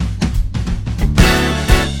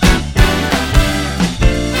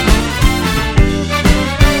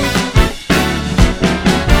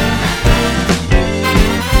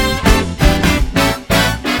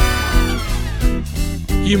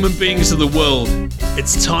human beings of the world,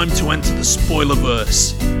 it's time to enter the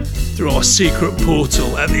Spoilerverse. Through our secret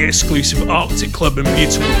portal at the exclusive Arctic Club in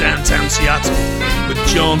beautiful downtown Seattle with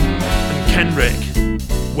John and Kenrick.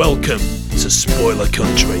 Welcome to Spoiler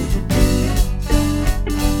Country.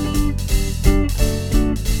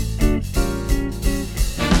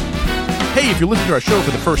 Hey, if you're listening to our show for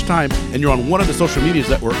the first time and you're on one of the social medias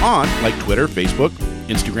that we're on, like Twitter, Facebook,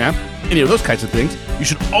 Instagram, any of those kinds of things, you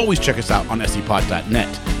should always check us out on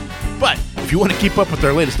scpod.net. But if you want to keep up with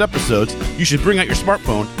our latest episodes, you should bring out your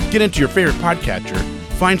smartphone, get into your favorite podcatcher,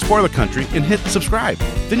 find Spoiler Country, and hit subscribe.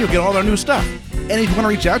 Then you'll get all our new stuff. And if you want to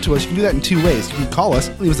reach out to us, you can do that in two ways. You can call us,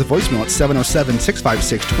 leave us a voicemail at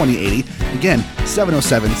 707-656-2080. Again,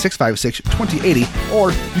 707-656-2080.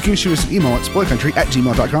 Or you can shoot us an email at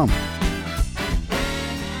spoilercountry@gmail.com.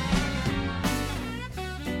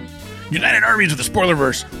 United Armies of the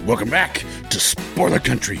Spoilerverse, welcome back to Spoiler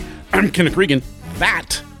Country. I'm Kenneth Regan.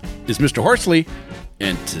 That is Mr. Horsley.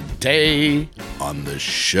 And today on the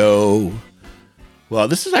show, well,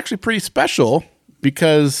 this is actually pretty special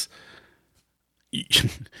because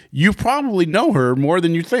you probably know her more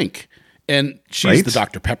than you think. And she's the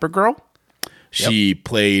Dr. Pepper girl. She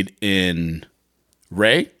played in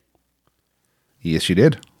Ray. Yes, she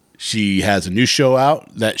did. She has a new show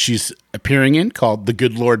out that she's appearing in called The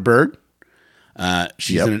Good Lord Bird.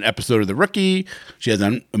 She's in an episode of The Rookie. She has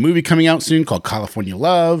a movie coming out soon called California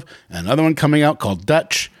Love, and another one coming out called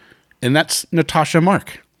Dutch, and that's Natasha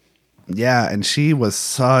Marc. Yeah, and she was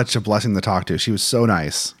such a blessing to talk to. She was so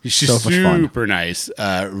nice. She's so much fun. Super nice,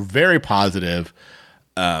 very positive.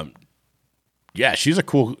 Yeah, she's a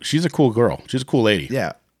cool girl. She's a cool lady.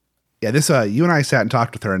 Yeah. This you and I sat and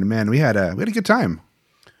talked with her, and man, we had a good time.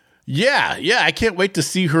 Yeah, I can't wait to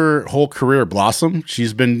see her whole career blossom.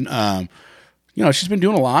 She's been she's been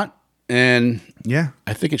doing a lot, and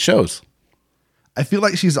I think it shows. I feel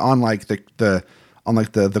like she's on like the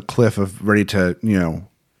cliff of ready to,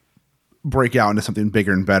 break out into something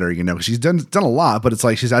bigger and better, she's done a lot, but it's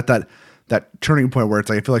like she's at that turning point where it's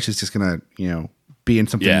like I feel like she's just gonna, be in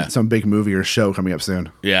something some big movie or show coming up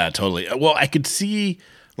soon. Yeah, totally. Well, I could see,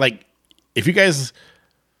 like, if you guys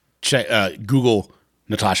check Google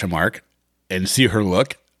Natasha Marc and see her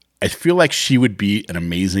look, I feel like she would be an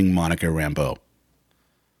amazing Monica Rambeau.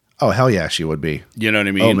 Oh, hell yeah, she would be. You know what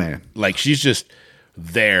I mean? Oh, man. Like, she's just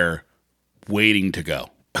there waiting to go.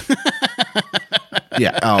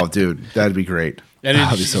 Yeah. Oh, dude, that'd be great. And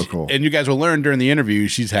that'd be so cool. And you guys will learn during the interview,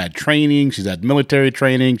 she's had training, she's had military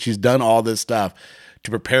training, she's done all this stuff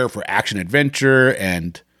to prepare for action adventure,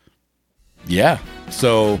 and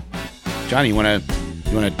So, Johnny, you want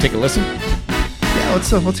to take a listen? Yeah,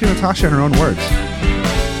 let's hear Natasha in her own words.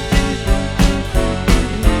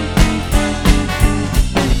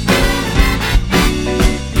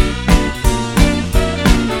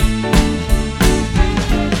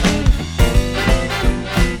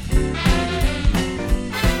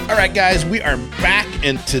 All right, guys, we are back,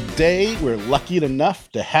 and today we're lucky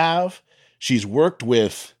enough to have. She's worked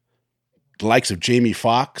with the likes of Jamie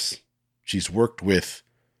Foxx. She's worked with,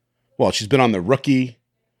 she's been on The Rookie.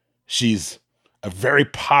 She's a very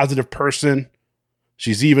positive person.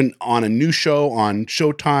 She's even on a new show on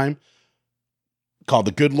Showtime called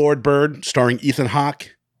The Good Lord Bird, starring Ethan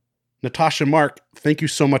Hawke. Natasha Marc, thank you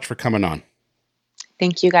so much for coming on.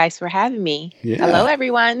 Thank you guys for having me. Yeah. Hello,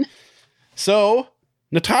 everyone. So,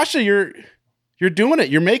 Natasha, you're doing it.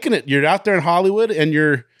 You're making it. You're out there in Hollywood, and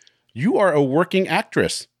you are a working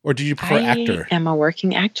actress. Or do you prefer actor? I am a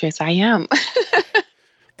working actress. I am.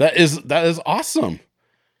 That is awesome.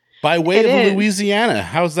 By way of Louisiana,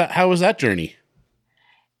 how was that journey?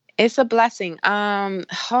 It's a blessing.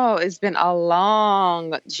 It's been a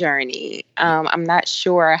long journey. I'm not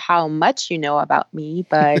sure how much you know about me,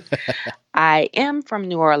 but I am from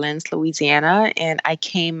New Orleans, Louisiana, and I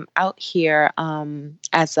came out here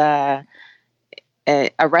as a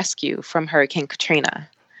rescue from Hurricane Katrina.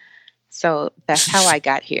 So that's how I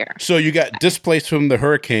got here. So you got displaced from the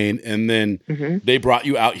hurricane, and then they brought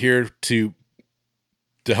you out here to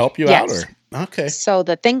help you out? Or? Okay. So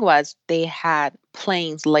the thing was, they had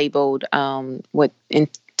planes labeled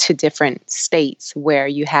into different states where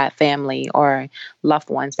you had family or loved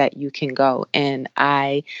ones that you can go. And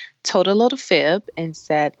I told a little fib and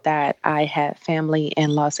said that I had family in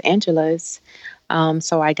Los Angeles.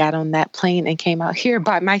 So I got on that plane and came out here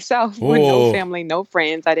by myself with no family, no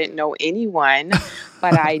friends. I didn't know anyone,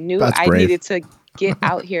 but I knew I needed to get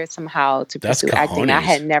out here somehow to pursue acting. I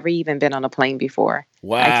had never even been on a plane before.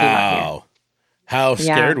 Wow. I came out here. How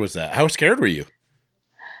scared was that? How scared were you?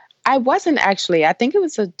 I wasn't actually. I think it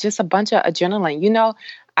was just a bunch of adrenaline.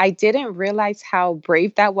 I didn't realize how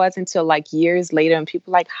brave that was until like years later. And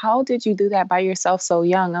people like, how did you do that by yourself so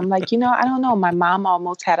young? I'm like, I don't know. My mom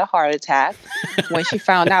almost had a heart attack when she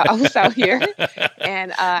found out I was out here.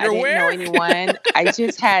 And I didn't know anyone. I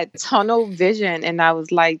just had tunnel vision. And I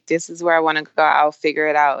was like, this is where I want to go. I'll figure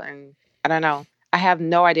it out. And I don't know. I have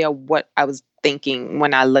no idea what I was thinking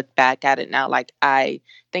when I look back at it now. Like, I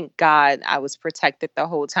thank God I was protected the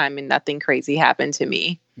whole time and nothing crazy happened to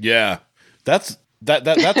me. Yeah. That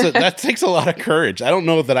takes a lot of courage. I don't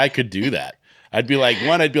know that I could do that. I'd be like,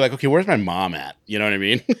 okay, where's my mom at? You know what I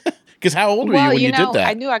mean? Because how old were you when you did that?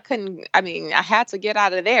 I knew I couldn't. I mean, I had to get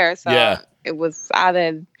out of there. So it was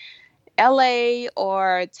either LA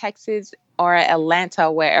or Texas or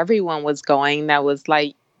Atlanta where everyone was going. That was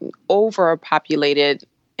like overpopulated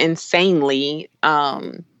insanely.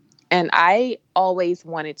 And I always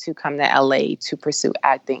wanted to come to LA to pursue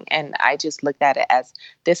acting. And I just looked at it as,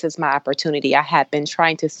 this is my opportunity. I had been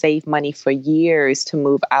trying to save money for years to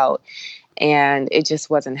move out. And it just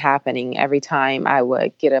wasn't happening. Every time I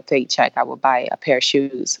would get a paycheck, I would buy a pair of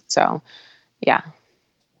shoes. So, yeah.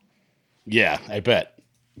 Yeah, I bet.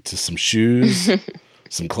 Just some shoes,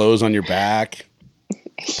 some clothes on your back.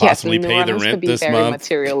 Possibly pay the rent this month. Very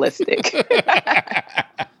materialistic.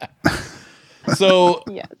 So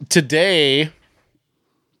today, I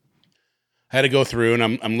had to go through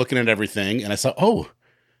and I'm looking at everything and I saw,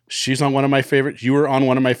 she's on one of my favorite. You were on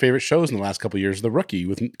one of my favorite shows in the last couple of years, The Rookie,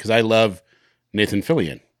 because I love Nathan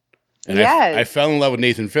Fillion, and I fell in love with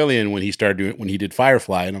Nathan Fillion when he did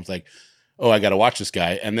Firefly, and I was like, I got to watch this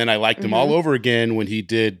guy. And then I liked him all over again when he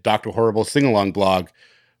did Dr. Horrible sing along blog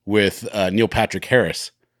with Neil Patrick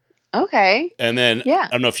Harris. Okay. And then I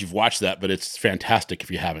don't know if you've watched that, but it's fantastic. If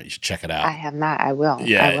you haven't, you should check it out. I have not. I will.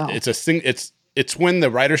 Yeah, I will. It's when the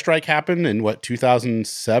writer strike happened in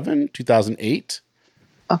 2007, 2008.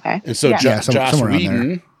 Okay. And so Josh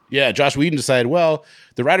Whedon, Josh Whedon decided, well,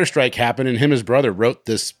 the writer strike happened, and him and his brother wrote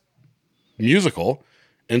this musical,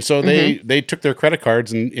 and so they took their credit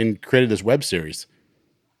cards and created this web series,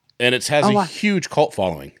 and it has a huge cult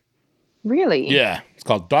following. Really? Yeah, it's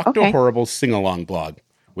called Dr. Horrible's Sing Along Blog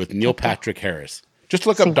with Neil Patrick Harris. Just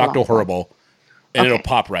look up Dr. Horrible, and it'll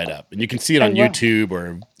pop right up, and you can see it on YouTube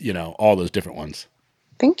or all those different ones.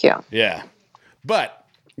 Thank you. Yeah, but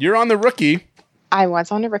you're on The Rookie. I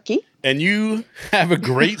was on The Rookie. And you have a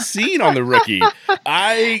great scene on The Rookie.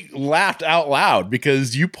 I laughed out loud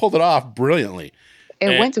because you pulled it off brilliantly.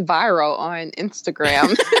 It went viral on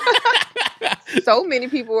Instagram. So many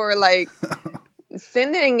people were like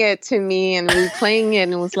sending it to me and replaying it,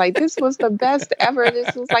 and it was like, this was the best ever.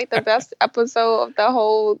 This was like the best episode of the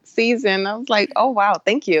whole season. I was like, oh, wow,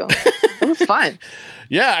 thank you. It was fun.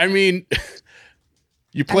 Yeah, I mean,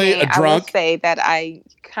 you play a drunk. I would say that I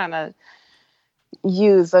kind of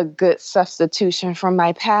use a good substitution from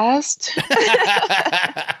my past.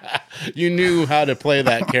 You knew how to play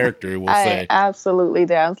that character, we'll say. I absolutely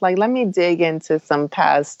did. I was like, let me dig into some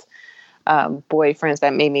past boyfriends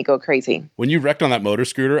that made me go crazy. When you wrecked on that motor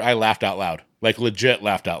scooter, I laughed out loud. Like, legit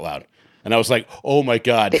laughed out loud. And I was like, oh my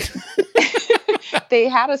God. They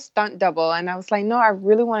had a stunt double, and I was like, no, I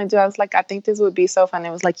really want to do it. I was like, I think this would be so fun. It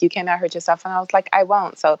was like, you cannot hurt yourself. And I was like, I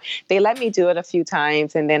won't. So they let me do it a few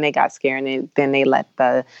times, and then they got scared, and then they let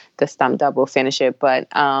the stunt double finish it. But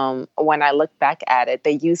when I look back at it,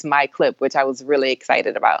 they used my clip, which I was really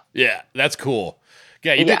excited about. Yeah, that's cool.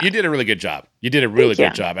 Yeah, you did a really good job. You did a really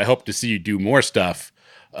good job. I hope to see you do more stuff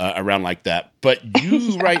around like that. But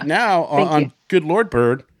you right now on Good Lord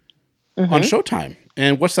Bird on Showtime.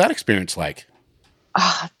 And what's that experience like?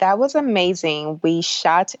 Oh, that was amazing. We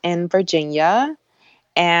shot in Virginia,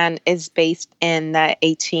 and it's based in the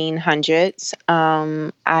 1800s.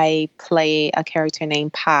 I play a character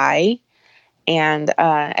named Pi, and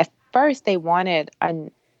at first they wanted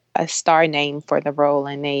a star name for the role,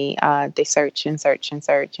 and they search and search and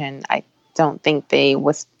search, and I don't think they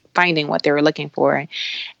was finding what they were looking for,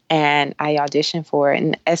 and I auditioned for it.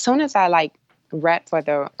 And as soon as I read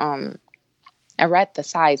for I read the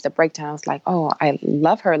size, the breakdown. I was like, oh, I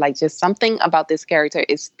love her. Like, just something about this character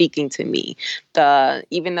is speaking to me.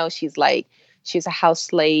 Even though she's a house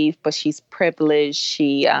slave, but she's privileged.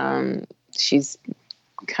 She's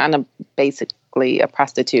kind of basically a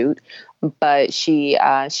prostitute, but she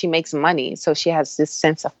makes money. So she has this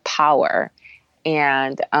sense of power.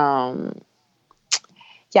 And I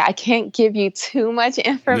can't give you too much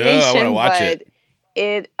information, but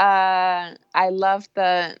I love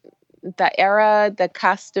the era, the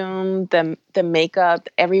costume, the makeup.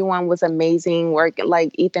 Everyone was amazing.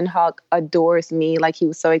 Like, Ethan Hawke adores me. Like, he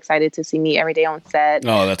was so excited to see me every day on set.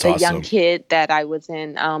 Oh, that's awesome. The young kid that I was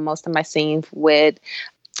in most of my scenes with,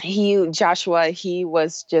 Joshua, he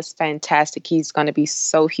was just fantastic. He's going to be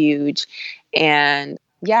so huge. And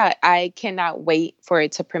yeah, I cannot wait for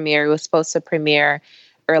it to premiere. It was supposed to premiere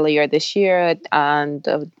earlier this year.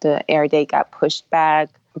 The air date got pushed back.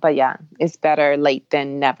 But yeah, it's better late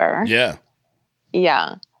than never. Yeah.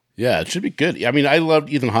 Yeah. Yeah, it should be good. I mean, I loved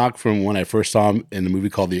Ethan Hawke from when I first saw him in the movie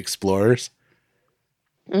called The Explorers.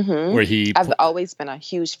 Mm-hmm. Where I've always been a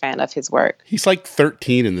huge fan of his work. He's like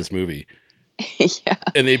 13 in this movie. Yeah.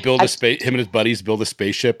 And they build him and his buddies build a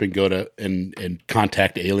spaceship and go to and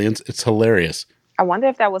contact aliens. It's hilarious. I wonder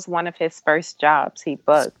if that was one of his first jobs he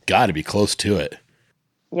booked. Got to be close to it.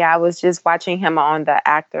 Yeah, I was just watching him on the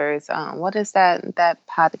Actors. What is that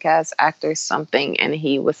podcast, Actors Something? And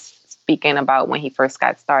he was speaking about when he first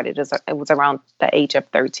got started. It was around the age of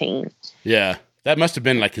 13. Yeah, that must have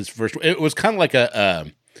been like his first. It was kind of like a.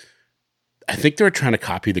 I think they were trying to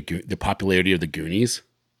copy the popularity of the Goonies.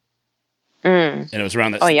 And it was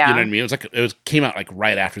around that. Oh yeah, you know what I mean. Came out like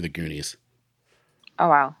right after the Goonies. Oh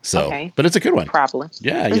wow. So, okay. But it's a good one. Probably.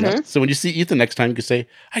 Yeah, you know. So when you see Ethan next time, you can say,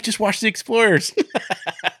 "I just watched The Explorers."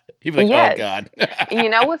 He'd be like, yes. "Oh God." You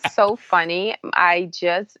know what's so funny? I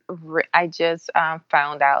just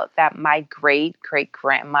found out that my great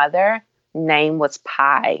grandmother name was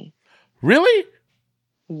Pie. Really?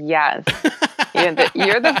 Yes.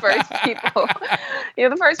 You're the first people. You're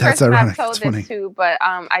the first That's person ironic. I've told It's funny. this to, but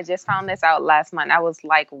I just found this out last month. I was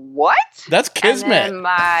like, "What?" That's kismet. And then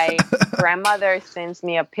my grandmother sends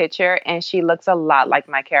me a picture, and she looks a lot like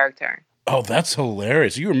my character. Oh, that's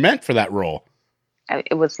hilarious! You were meant for that role.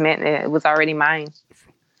 It was meant. It was already mine.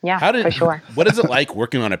 Yeah, for sure. What is it like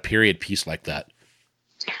working on a period piece like that?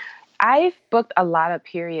 I've booked a lot of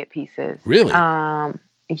period pieces. Really?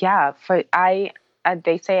 Yeah.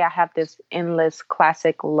 They say I have this endless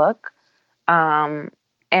classic look. And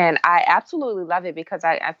I absolutely love it because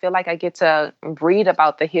I feel like I get to read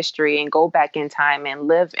about the history and go back in time and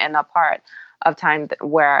live in a part of time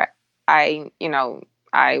where I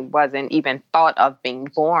wasn't even thought of being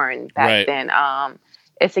born back then.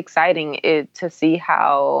 It's exciting to see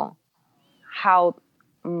how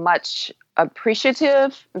much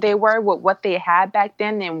appreciative they were with what they had back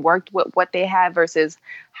then and worked with what they had versus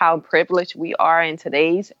how privileged we are in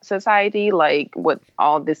today's society, like with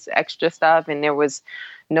all this extra stuff. And there was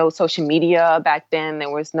no social media back then. There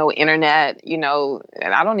was no internet, and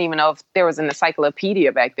I don't even know if there was an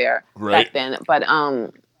encyclopedia back then. But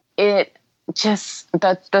it just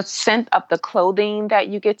the scent of the clothing that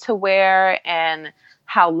you get to wear and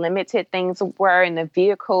how limited things were in the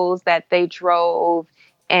vehicles that they drove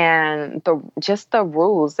and the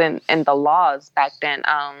rules and the laws back then.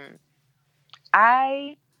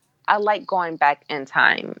 I like going back in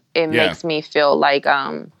time. It makes me feel like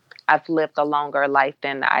I've lived a longer life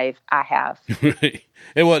than I have. It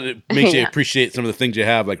makes you appreciate some of the things you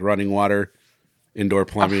have, like running water, indoor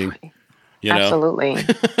plumbing. Absolutely.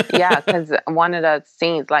 Yeah, because one of the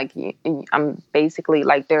scenes, like I'm basically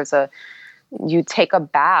like you take a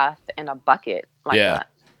bath in a bucket, like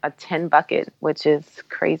a tin bucket, which is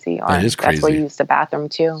crazy. That is crazy. That's where you use the bathroom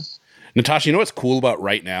too. Natasha, you know what's cool about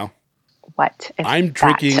right now? What? I'm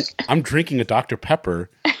drinking a Dr. Pepper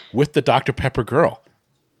with the Dr. Pepper girl.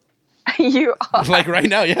 You are. Like right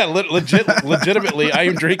now, yeah, legitimately, I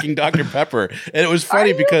am drinking Dr. Pepper. And it was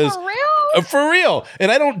funny because for real? For real.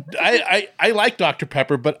 And I like Dr.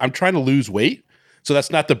 Pepper, but I'm trying to lose weight. So that's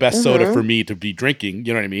not the best soda for me to be drinking.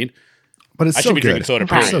 You know what I mean? But it's I so should be good. drinking soda.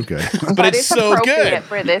 It's so good. But it's so good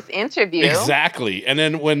for this interview. Exactly. And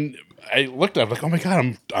then when I looked up, like, oh my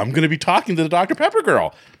God, I'm going to be talking to the Dr. Pepper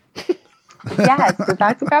girl. Yes, the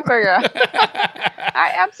Dr. Pepper girl.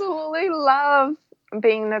 I absolutely love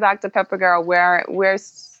being the Dr. Pepper girl. We're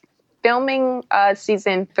filming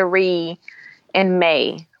season 3 in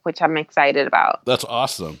May, which I'm excited about. That's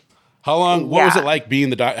awesome. How long? What was it like being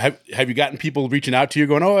the doc? Have you gotten people reaching out to you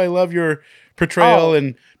going, "Oh, I love your portrayal,"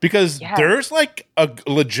 and because there's like a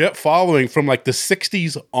legit following from like the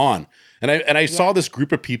 60s on. And I saw this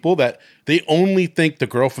group of people that they only think the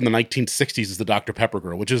girl from the 1960s is the Dr. Pepper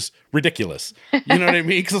girl, which is ridiculous. You know what I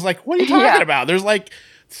mean? Because it's like, what are you talking about? There's like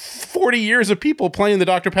 40 years of people playing the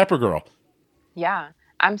Dr. Pepper girl. Yeah.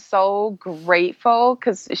 I'm so grateful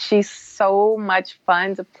because she's so much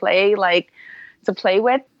fun to play with.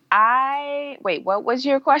 Wait, what was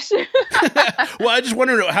your question? Well, I just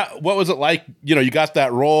wondered what was it like? You got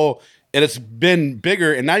that role and it's been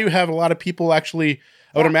bigger and now you have a lot of people actually,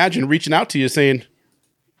 I would imagine, reaching out to you saying.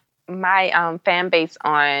 My fan base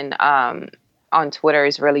on Twitter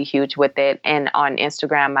is really huge with it. And on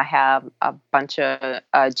Instagram, I have a bunch of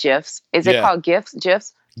GIFs. Is it called GIFs?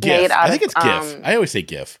 GIFs? GIF. I think it's GIF. I always say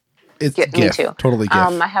GIF. It's Me GIF. too. Totally GIF.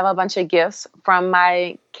 I have a bunch of gifts from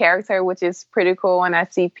my character, which is pretty cool. And I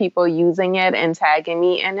see people using it and tagging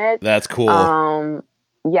me in it. That's cool.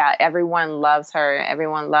 Yeah, everyone loves her.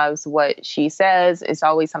 Everyone loves what she says. It's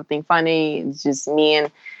always something funny. It's just me,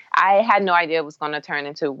 and I had no idea it was going to turn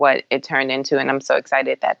into what it turned into, and I'm so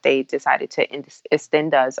excited that they decided to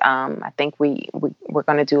extend us. I think we're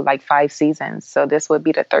going to do like 5 seasons, so this would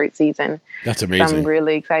be the 3rd season. That's amazing. So I'm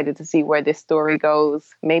really excited to see where this story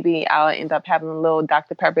goes. Maybe I'll end up having a little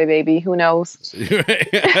Dr. Pepper baby. Who knows?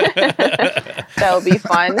 That'll be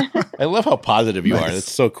fun. I love how positive you are.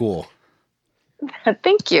 That's so cool.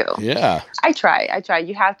 Thank you. Yeah. I try.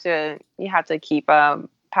 You have to keep a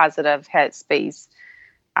positive headspace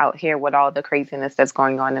out here with all the craziness that's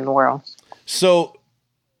going on in the world. So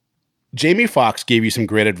Jamie Foxx gave you some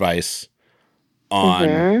great advice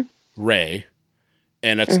on Ray,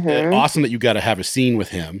 and it's awesome that you got to have a scene with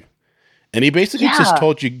him. And he basically just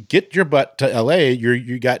told you, get your butt to LA.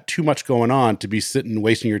 You got too much going on to be sitting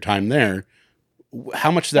wasting your time there. How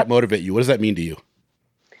much does that motivate you? What does that mean to you?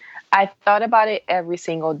 I thought about it every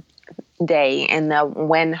single day, and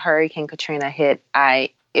when Hurricane Katrina hit,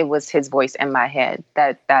 it was his voice in my head.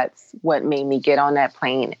 That's what made me get on that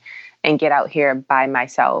plane and get out here by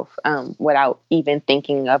myself, without even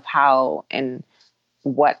thinking of how and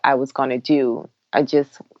what I was going to do. I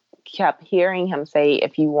just kept hearing him say,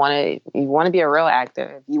 if you want to be a real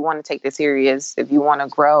actor, if you want to take this serious, if you want to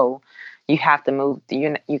grow, you have to move.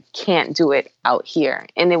 You can't do it out here.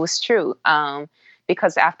 And it was true.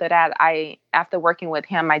 Because after that, after working with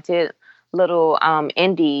him, I did little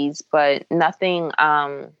indies, but nothing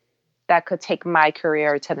that could take my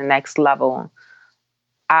career to the next level.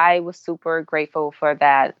 I was super grateful for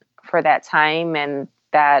that time and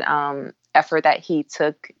that effort that he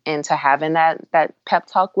took into having that pep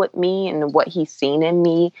talk with me, and what he's seen in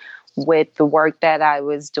me with the work that I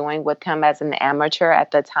was doing with him as an amateur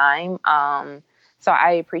at the time. So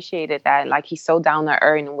I appreciated that. Like, he's so down to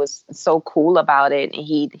earth and was so cool about it. And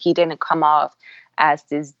he didn't come off as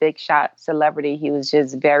this big shot celebrity. He was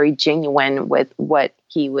just very genuine with what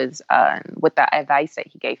he was, with the advice that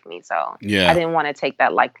he gave me. So I didn't want to take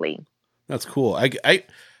that lightly. That's cool. I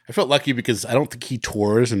felt lucky because I don't think he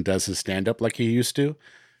tours and does his stand-up like he used to.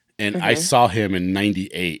 And I saw him in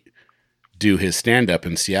 98 do his stand-up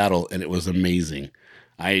in Seattle, and it was amazing.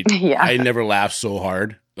 I never laughed so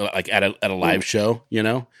hard, like at a live show, you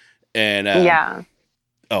know? And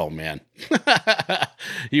oh man.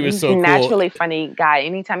 He was so cool. Naturally funny guy.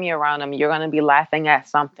 Anytime you're around him, you're going to be laughing at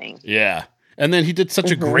something. Yeah. And then he did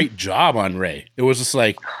such a great job on Ray. It was just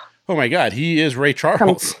like, oh my God, he is Ray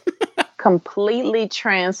Charles. Completely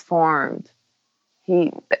transformed.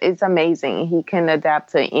 It's amazing. He can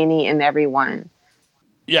adapt to any and everyone.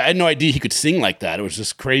 Yeah, I had no idea he could sing like that. It was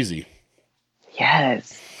just crazy.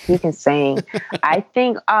 Yes, he can sing. I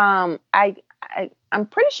think I'm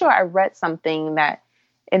pretty sure I read something that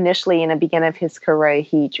initially in the beginning of his career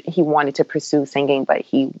he wanted to pursue singing, but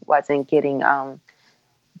he wasn't getting the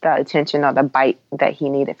attention or the bite that he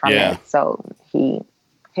needed from it. So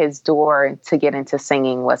his door to get into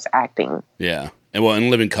singing was acting. Yeah. And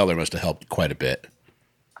Living Color must have helped quite a bit.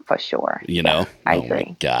 For sure. You know? I agree.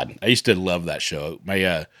 My God. I used to love that show.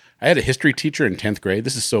 I had a history teacher in 10th grade.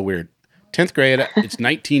 This is so weird. 10th grade, it's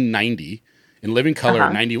 1990. In Living Color,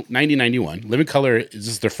 1991. Living Color, this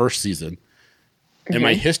is their first season. And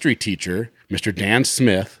my history teacher, Mr. Dan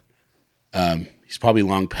Smith, he's probably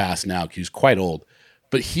long past now because he's quite old,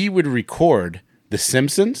 but he would record The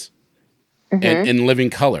Simpsons and in Living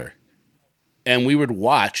Color. And we would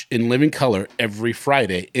watch in Living Color every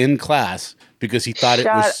Friday in class because he thought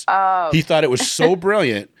it was so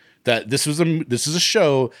brilliant that this is a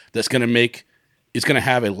show that's going to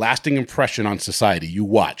have a lasting impression on society. You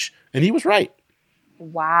watch. And he was right.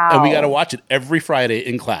 Wow. And we got to watch it every Friday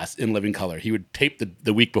in class in Living Color. He would tape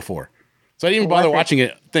the week before. So I didn't even bother watching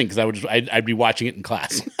it because I'd be watching it in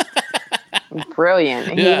class.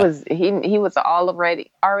 Brilliant. Yeah. He was already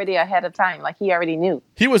ahead of time. Like, he already knew.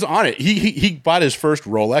 He was on it. He bought his first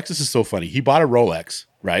Rolex. This is so funny. He bought a Rolex,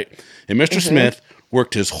 right? And Mr. Smith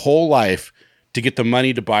worked his whole life to get the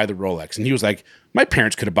money to buy the Rolex. And he was like, my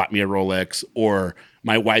parents could have bought me a Rolex, or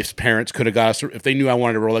my wife's parents could have got us. If they knew I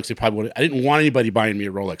wanted a Rolex, they probably would. I didn't want anybody buying me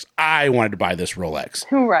a Rolex. I wanted to buy this Rolex.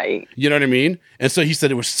 Right. You know what I mean? And so he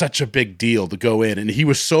said it was such a big deal to go in. And he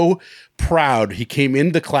was so proud. He came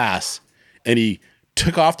into class and he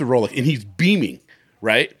took off the Rolex and he's beaming,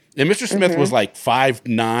 right? And Mr. Smith was like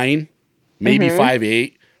 5'9", maybe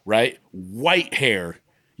 5'8", right? White hair,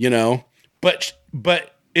 you know, but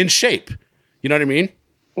in shape. You know what I mean?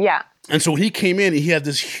 Yeah. And so when he came in, he had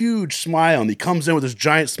this huge smile, and he comes in with this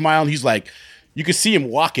giant smile, and he's like, you could see him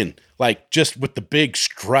walking like just with the big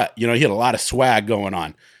strut. You know, he had a lot of swag going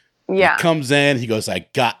on. Yeah. He comes in, he goes, I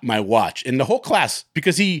got my watch. And the whole class,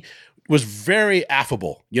 because he was very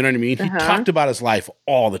affable, you know what I mean? He talked about his life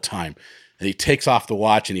all the time. And he takes off the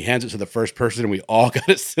watch and he hands it to the first person, and we all got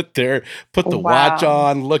to sit there, put the watch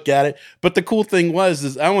on, look at it. But the cool thing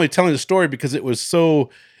is I'm only telling the story because it was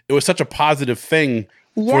such a positive thing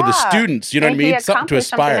for the students. You know what I mean? Something to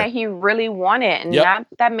aspire. Something that he really wanted, and not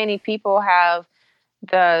that many people have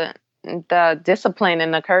the discipline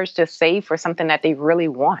and the courage to save for something that they really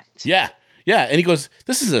want. Yeah. Yeah. And he goes,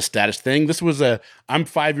 this is a status thing. This was I'm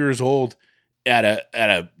 5 years old at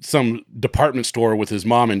some department store with his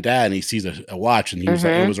mom and dad, and he sees a watch, and he was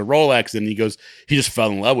like, it was a Rolex. And he goes, he just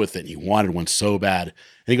fell in love with it. And he wanted one so bad. And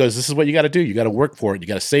he goes, this is what you got to do. You got to work for it. You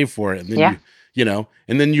got to save for it. And then you know,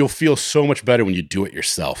 and then you'll feel so much better when you do it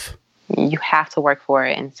yourself. You have to work for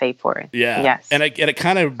it and save for it. Yeah. Yes. And it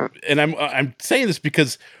kind of, and I'm saying this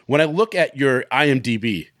because when I look at your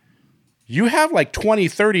IMDb, you have like 20,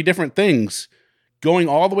 30 different things going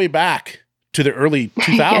all the way back to the early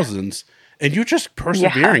 2000s, and you're just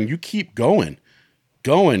persevering. You keep going.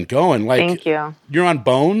 Like, thank you. You're on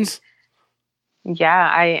Bones.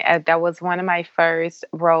 Yeah, that was one of my first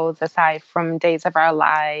roles aside from Days of Our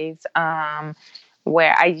Lives,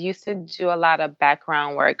 where I used to do a lot of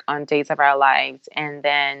background work on Days of Our Lives, and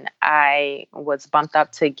then I was bumped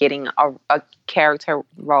up to getting a character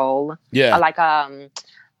role, like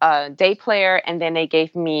a day player, and then they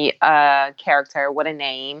gave me a character with a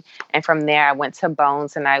name, and from there I went to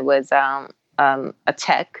Bones, and I was a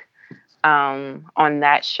tech on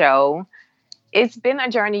that show. It's been a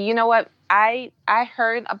journey. You know what? I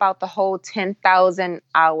heard about the whole 10,000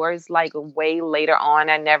 hours like way later on.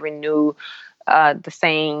 I never knew the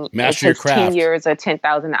saying master your craft. 10 years or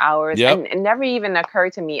 10,000 hours. Yep. And it never even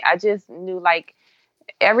occurred to me. I just knew like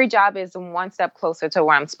every job is one step closer to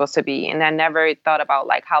where I'm supposed to be. And I never thought about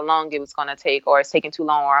like how long it was going to take, or it's taking too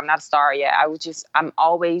long, or I'm not a star yet. I'm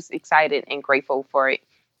always excited and grateful for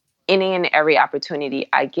any and every opportunity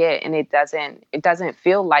I get. And it doesn't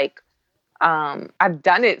feel like I've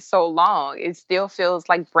done it so long. It still feels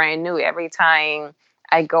like brand new every time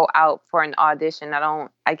I go out for an audition.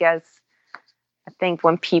 I think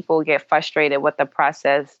when people get frustrated with the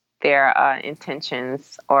process, their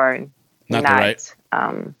intentions are not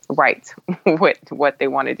right with what they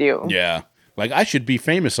want to do. Yeah. Like, I should be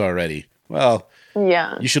famous already. Well,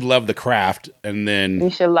 you should love the craft, and then... You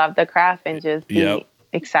should love the craft and just be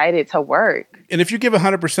excited to work. And if you give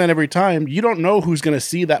 100% every time, you don't know who's going to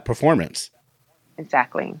see that performance.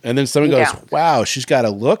 Exactly. And then someone goes, wow, she's got a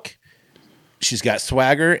look, she's got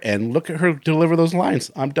swagger, and look at her deliver those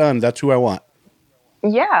lines. I'm done. That's who I want.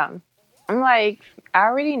 Yeah. I'm like, I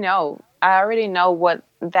already know what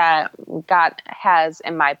that God has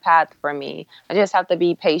in my path for me. I just have to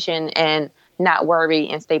be patient and not worry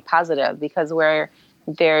and stay positive, because where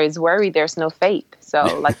there's worry, there's no faith. So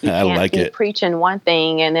like, you can't be preaching one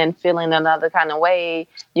thing and then feeling another kind of way.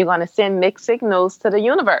 You're going to send mixed signals to the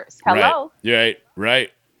universe. Hello. Right.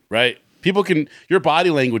 People your body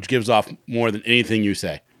language gives off more than anything you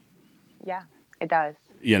say. Yeah, it does.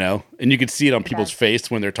 You know, and you can see it on people's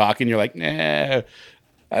face when they're talking. You're like, nah,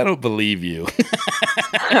 I don't believe you.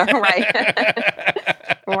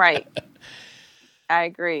 Right. I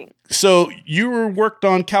agree. So you worked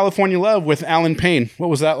on California Love with Alan Payne. What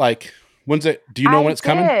was that like? When's it? Do you know when it's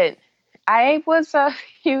coming? I was a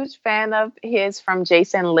huge fan of his from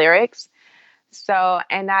Jason Lyrics. So,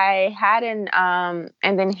 and I had and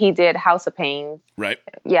then he did House of Pain. Right.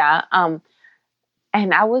 Yeah.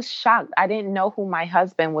 And I was shocked. I didn't know who my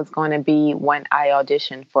husband was going to be when I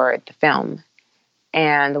auditioned for the film.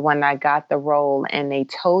 And when I got the role and they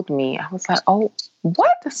told me, I was like, oh,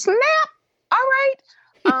 what the snap? All right.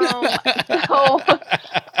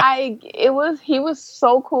 He was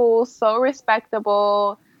so cool, so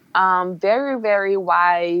respectable, very, very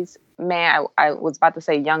wise man. I was about to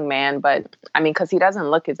say young man, but I mean, cause he doesn't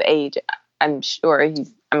look his age. I'm sure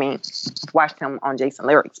I've watched him on Jason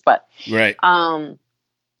Lyrics, but right.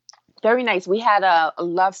 Very nice. We had a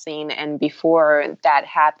love scene, and before that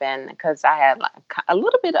happened, because I had like a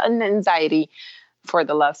little bit of an anxiety for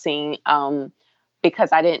the love scene, because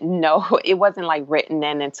I didn't know, it wasn't like written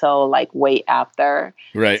in until like way after.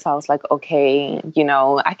 Right. So I was like, okay,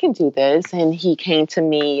 I can do this. And he came to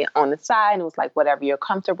me on the side and was like, whatever you're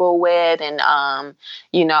comfortable with. And,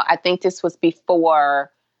 I think this was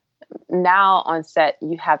before. Now on set,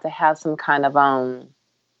 you have to have some kind of,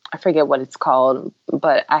 I forget what it's called,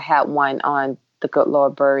 but I had one on The Good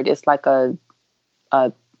Lord Bird. It's like a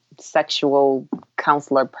sexual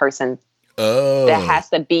counselor person that has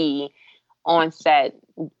to be on set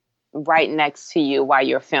right next to you while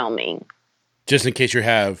you're filming. Just in case you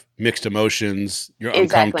have mixed emotions, you're Exactly.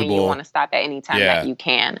 uncomfortable. You want to stop at any time that you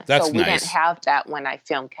can. That's so we nice. didn't have that when I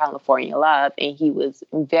filmed California Love, and he was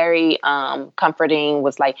very comforting,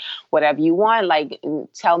 was like, whatever you want, like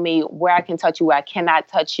tell me where I can touch you, where I cannot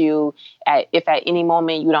touch you. If at any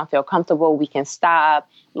moment you don't feel comfortable, we can stop.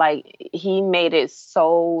 Like he made it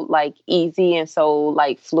so like easy and so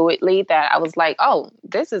like fluidly that I was like, oh,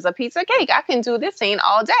 this is a piece of cake. I can do this scene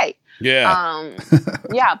all day. Yeah.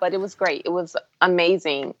 Yeah, but it was great. It was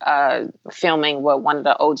amazing filming with one of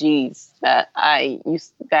the OGs that I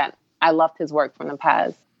loved his work from the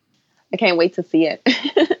past. I can't wait to see it.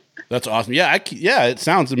 That's awesome. Yeah, it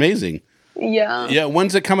sounds amazing. Yeah. Yeah,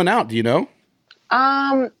 when's it coming out? Do you know?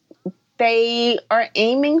 They are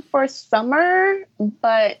aiming for summer,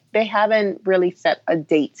 but they haven't really set a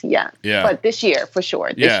date yet. Yeah. But this year, for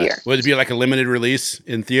sure. This year. Would it be like a limited release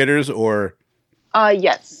in theaters or?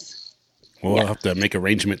 Yes. Well, we'll have to make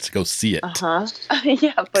arrangements to go see it. Yeah, for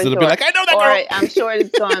sure. It'll be like, I know that or girl. I'm sure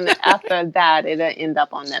it's on after that. It'll end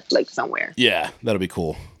up on Netflix somewhere. Yeah, that'll be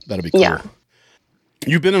cool. That'll be cool. Yeah.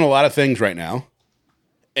 You've been in a lot of things right now.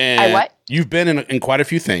 And what? You've been in quite a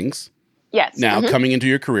few things. Yes. Now, coming into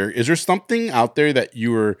your career, is there something out there that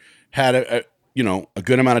you had a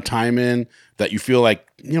good amount of time in that you feel like,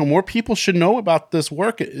 more people should know about this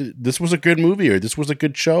work? This was a good movie, or this was a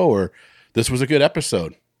good show, or this was a good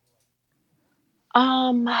episode?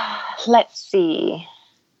 Let's see.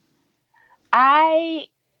 I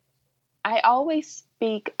always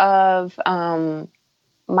speak of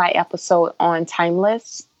my episode on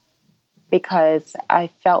Timeless because I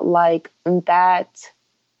felt like that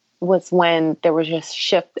was when there was a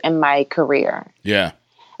shift in my career. Yeah.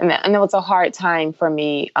 And it was a hard time for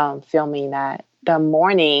me filming that. The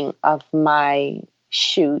morning of my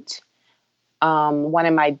shoot, one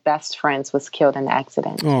of my best friends was killed in an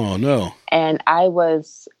accident. Oh, no. And I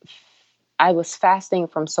was fasting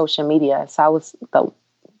from social media. So I was the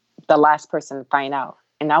last person to find out.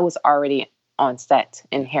 And I was already on set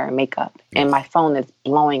in hair and makeup. And my phone is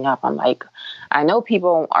blowing up. I'm like, I know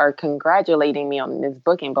people are congratulating me on this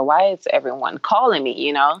booking, but why is everyone calling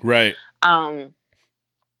me, Right.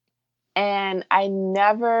 And I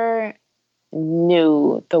never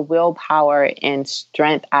knew the willpower and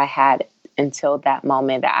strength I had until that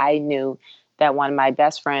moment, that I knew that one of my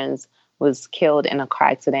best friends was killed in a car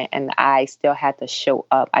accident, and I still had to show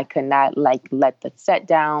up. I could not let the set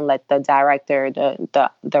down, let the director,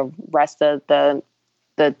 the rest of the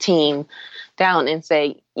team down, and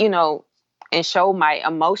say, and show my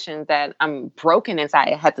emotions that I'm broken inside.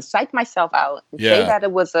 I had to psych myself out and say that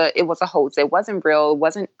it was a hoax. It wasn't real. It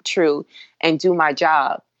wasn't true, and do my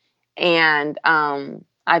job. And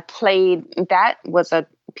I played, that was a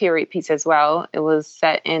period piece as well. It was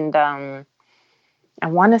set in I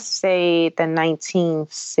want to say the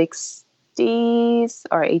 1960s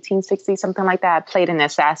or 1860s, something like that. I played an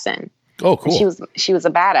assassin. Oh, cool. She was a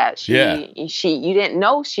badass. You didn't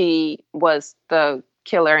know she was the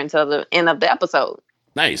killer until the end of the episode.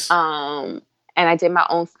 Nice. And I did my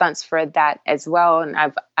own stunts for that as well. And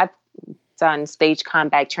I've done stage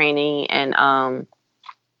combat training and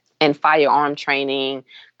firearm training,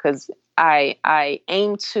 because I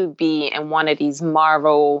aim to be in one of these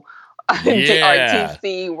Marvel or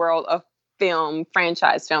DC world of film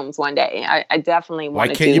franchise films one day. I definitely want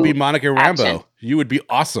to. Why can't you be Monica Rambeau? You would be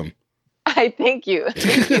awesome. I thank you.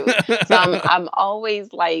 So I'm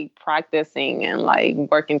always like practicing and like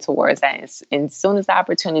working towards that. And as soon as the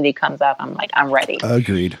opportunity comes up, I'm like, I'm ready.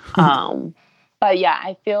 Agreed. But yeah,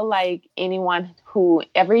 I feel like anyone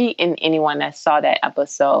that saw that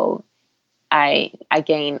episode, I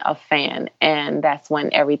gained a fan, and that's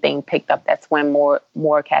when everything picked up. That's when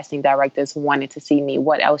more casting directors wanted to see me.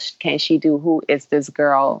 What else can she do? Who is this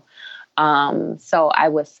girl? So I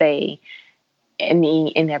would say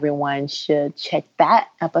any and everyone should check that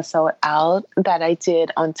episode out that I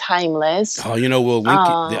did on Timeless. Oh, we'll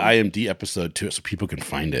link the IMD episode to it so people can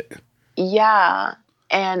find it. Yeah.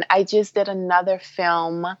 And I just did another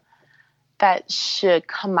film that should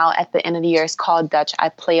come out at the end of the year. It's called Dutch. I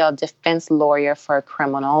play a defense lawyer for a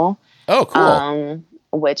criminal. Oh, cool.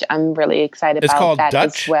 Which I'm really excited about. It's called that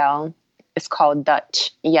Dutch? as well. It's called Dutch.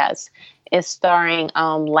 Yes. It's starring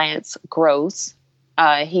Lance Gross.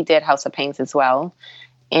 He did House of Pains as well.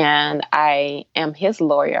 And I am his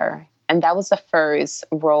lawyer. And that was the first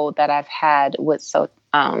role that I've had with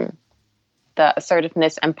the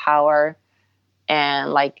assertiveness and power.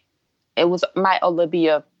 And like, it was my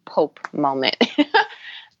Olivia Pope moment.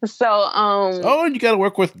 So, and you got to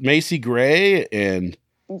work with Macy Gray and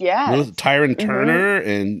Tyron Turner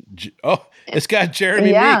and it's got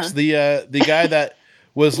Jeremy Meeks, the guy that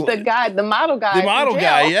was the model guy. The model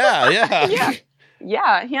guy, yeah.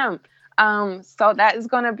 Yeah, him. So that is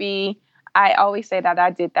going to be, I always say that I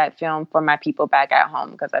did that film for my people back at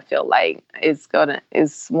home because I feel like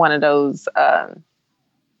it's one of those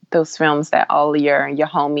films that all your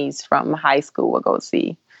homies from high school will go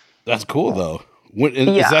see. That's cool though.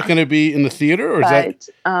 Is that going to be in the theater or is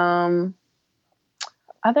that?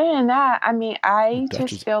 Other than that, I mean, I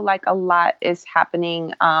just feel like a lot is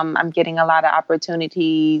happening. I'm getting a lot of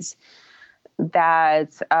opportunities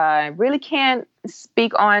that I really can't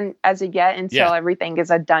speak on as of yet until everything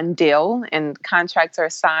is a done deal and contracts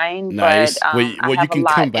are signed. Nice. But well, I have you can a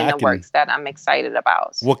lot come back in the works that I'm excited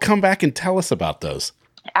about. Well, come back and tell us about those.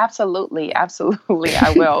 Absolutely.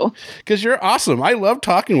 I will. Because you're awesome. I love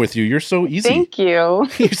talking with you. You're so easy. Thank you.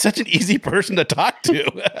 You're such an easy person to talk to.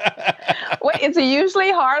 Wait, is it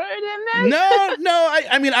usually harder than this? No.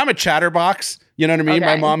 I mean, I'm a chatterbox. You know what I mean?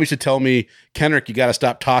 Okay. My mom used to tell me, Kendrick, you got to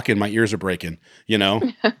stop talking. My ears are breaking, you know?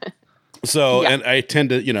 So, and I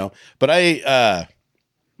tend to,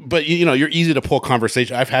 but you're easy to pull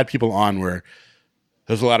conversation. I've had people on where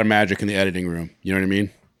there's a lot of magic in the editing room. You know what I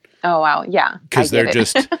mean? Oh, wow. Yeah. Because they're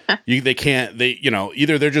just,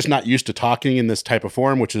 either they're just not used to talking in this type of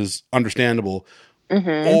form, which is understandable,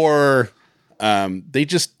 or they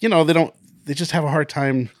just, they just have a hard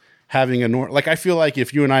time having like, I feel like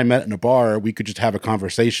if you and I met in a bar, we could just have a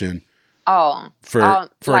conversation for an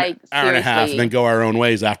hour and a half and then go our own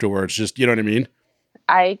ways afterwards. Just, you know what I mean?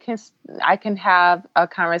 I can have a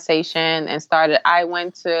conversation and start it.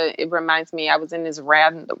 It reminds me, I was in this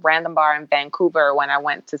random bar in Vancouver when I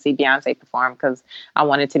went to see Beyonce perform because I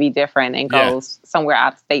wanted to be different and go somewhere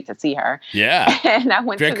out of state to see her. Yeah. And I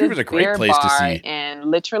went Vancouver's to this a great beer place bar to see.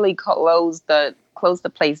 and literally closed the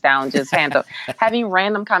place down, just having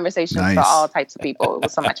random conversations for all types of people. It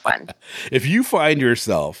was so much fun. If you find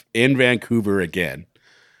yourself in Vancouver again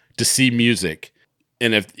to see music,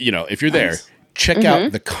 and if you're there, check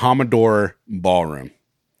out the Commodore Ballroom.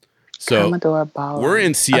 So Commodore Ballroom. We're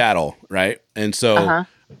in Seattle, right? And so,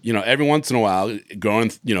 every once in a while, going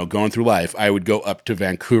through life, I would go up to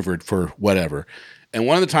Vancouver for whatever. And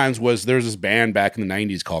one of the times there's this band back in the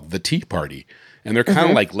 90s called The Tea Party. And they're kind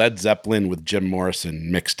of like Led Zeppelin with Jim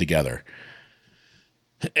Morrison mixed together.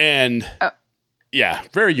 And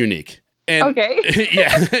very unique. And okay.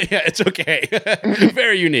 yeah, it's okay.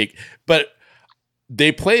 Very unique. But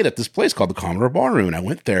they played at this place called the Commodore Ballroom, and I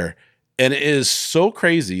went there, and it is so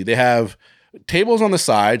crazy. They have tables on the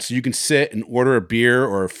side so you can sit and order a beer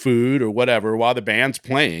or food or whatever while the band's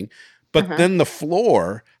playing. But then the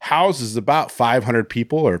floor houses about 500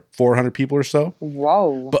 people or 400 people or so.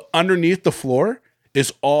 Whoa. But underneath the floor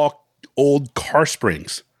is all old car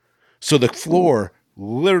springs. So the floor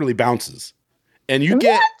literally bounces. And you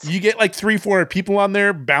get like 300-400 people on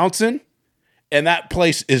there bouncing. And that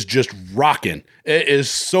place is just rocking. It is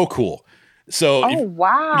so cool. So,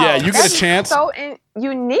 wow. Yeah, you get a chance. So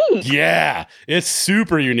unique. Yeah, it's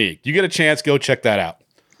super unique. You get a chance, go check that out.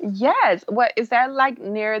 Yes. What is that like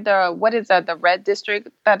near the red district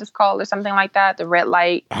that is called or something like that? The red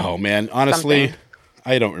light. Oh man, honestly,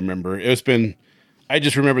 I don't remember. I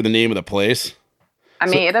just remember the name of the place. I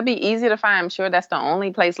mean, it'll be easy to find. I'm sure that's the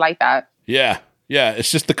only place like that. Yeah. Yeah,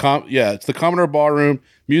 it's just it's the Commodore Ballroom,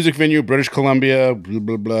 music venue, British Columbia, blah,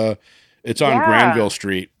 blah, blah. It's on Granville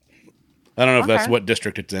Street. I don't know if that's what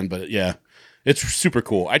district it's in, but yeah, it's super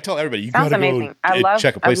cool. I tell everybody, you gotta go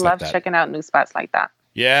check a place like that. I love checking out new spots like that.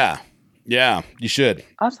 Yeah, you should.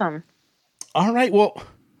 Awesome. All right, well,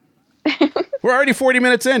 we're already 40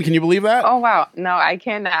 minutes in. Can you believe that? Oh, wow. No, I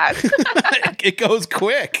cannot. It goes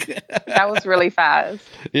quick. That was really fast.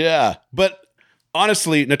 Yeah, but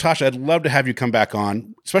honestly, Natasha, I'd love to have you come back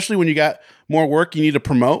on, especially when you got more work you need to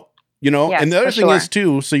promote, Yes, and the other thing is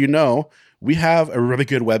too, so we have a really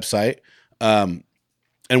good website, and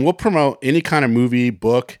we'll promote any kind of movie,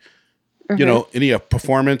 book, any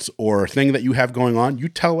performance or thing that you have going on. You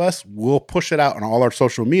tell us, we'll push it out on all our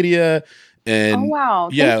social media. And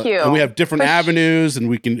thank you. And we have different avenues, and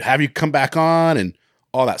we can have you come back on and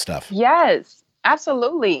all that stuff. Yes,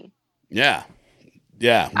 absolutely. Yeah.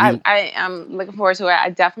 I am looking forward to it. I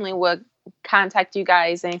definitely would contact you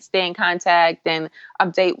guys and stay in contact and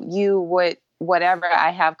update you with whatever I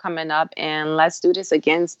have coming up. And let's do this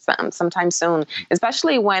again sometime soon,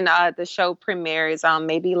 especially when the show premieres,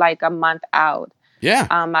 maybe like a month out. Yeah.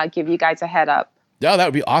 I'll give you guys a head up. Yeah, that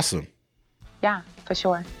would be awesome. Yeah, for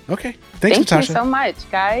sure. Okay. Thanks, Natasha. Thank you so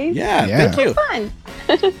much, guys. Yeah. Thank you. Fun.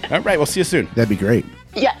 All right. We'll see you soon. That'd be great.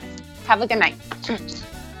 Yes. Have a good night.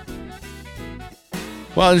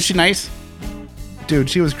 Well, is she nice? Dude,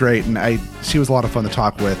 she was great, and she was a lot of fun to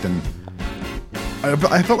talk with, and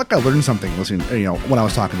I felt like I learned something listening, when I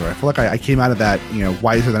was talking to her. I feel like I came out of that,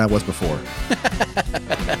 wiser than I was before.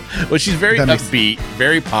 Well, she's very upbeat,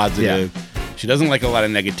 very positive. Yeah. She doesn't like a lot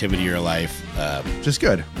of negativity in her life. Just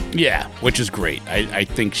good. Yeah, which is great. I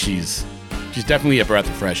think she's definitely a breath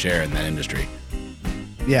of fresh air in that industry.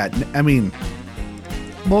 Yeah, I mean,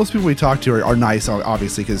 most people we talk to are nice,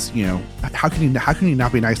 obviously, because how can you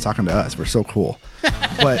not be nice talking to us? We're so cool.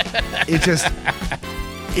 But it's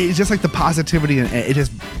just like the positivity, and it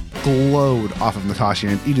just glowed off of Natasha,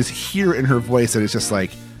 and you just hear it in her voice, and it's just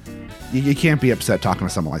like you can't be upset talking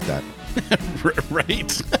to someone like that.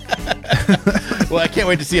 Right. Well, I can't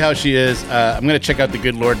wait to see how she is. I'm going to check out The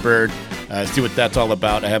Good Lord Bird, see what that's all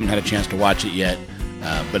about. I haven't had a chance to watch it yet,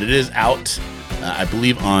 but it is out, I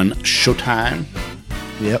believe, on Showtime.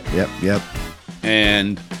 Yep.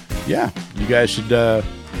 And yeah, you guys should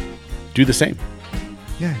do the same.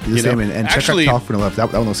 Yeah, do the same. And check out California Love.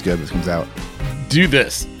 That one looks good when it comes out. Do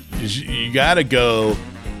this. You got to go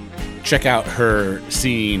check out her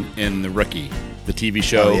scene in The Rookie, the TV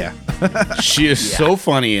show. Oh, yeah. She is so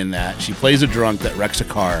funny in that. She plays a drunk that wrecks a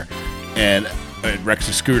car and wrecks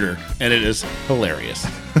a scooter, and it is hilarious.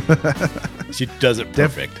 She does it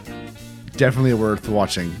perfect. Definitely worth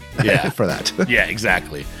watching for that. Yeah,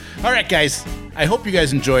 exactly. All right, guys. I hope you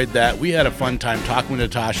guys enjoyed that. We had a fun time talking with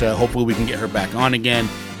Natasha. Hopefully we can get her back on again.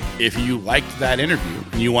 If you liked that interview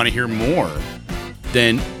and you want to hear more,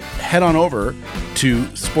 then head on over to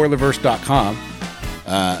spoilerverse.com.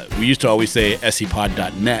 We used to always say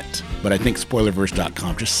sepod.net, but I think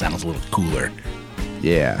spoilerverse.com just sounds a little cooler.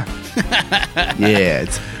 Yeah. Yeah.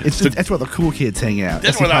 That's where the cool kids hang out.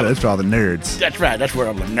 That's where all the nerds. That's right. That's where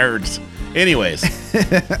all the nerds. Anyways,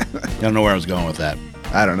 I don't know where I was going with that.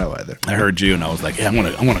 I don't know either. I heard you, and I was like, "Hey, I'm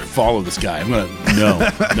gonna follow this guy. No,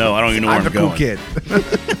 I don't even know where I'm going." I'm a cool kid.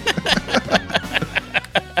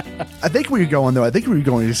 I think where you're going, though,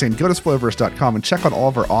 you're saying go to spoilerverse.com and check out all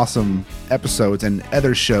of our awesome episodes and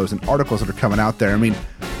other shows and articles that are coming out there. I mean,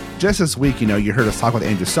 just this week, you heard us talk with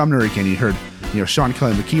Andrew Sumner again. You heard, Sean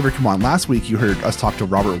Kelly McKeever come on last week. You heard us talk to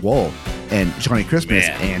Robert Wool and Johnny Christmas.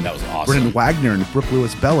 Man, and that was awesome. Brendan Wagner and Brooke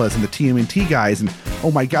Lewis Bellas and the TMNT guys. And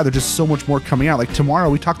oh my God, there's just so much more coming out. Like tomorrow,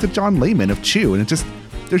 we talked to John Lehman of Chew, and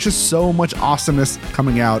there's just so much awesomeness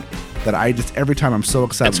coming out that every time I'm so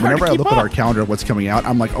excited. Whenever I look at our calendar of what's coming out,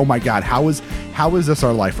 I'm like, oh my God, how is this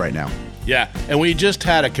our life right now? Yeah, and we just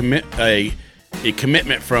had a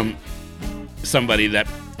commitment from somebody that's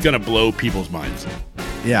gonna blow people's minds.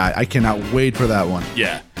 Yeah, I cannot wait for that one.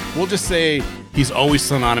 Yeah, we'll just say he's always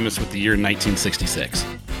synonymous with the year 1966.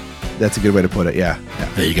 That's a good way to put it. Yeah.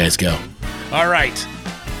 There you guys go. All right,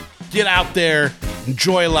 get out there,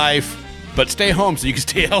 enjoy life. But stay home so you can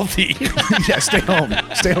stay healthy. Yeah, stay home.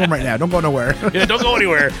 Stay home right now. Don't go nowhere. Yeah, don't go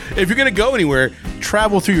anywhere. If you're going to go anywhere,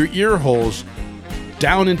 travel through your ear holes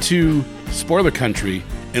down into spoiler country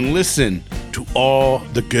and listen to all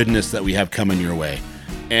the goodness that we have coming your way.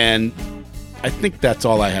 And I think that's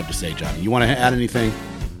all I have to say, Johnny. You want to add anything?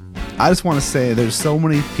 I just want to say there's so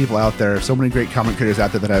many people out there, so many great content creators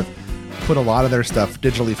out there that have put a lot of their stuff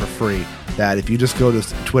digitally for free, that if you just go to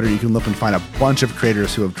Twitter, you can look and find a bunch of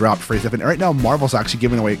creators who have dropped free stuff. And right now, Marvel's actually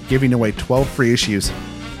giving away 12 free issues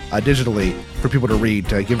digitally for people to read,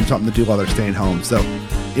 to give them something to do while they're staying home. So,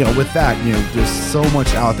 with that, there's so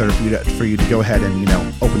much out there for you to go ahead and,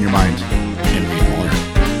 open your mind. And read more.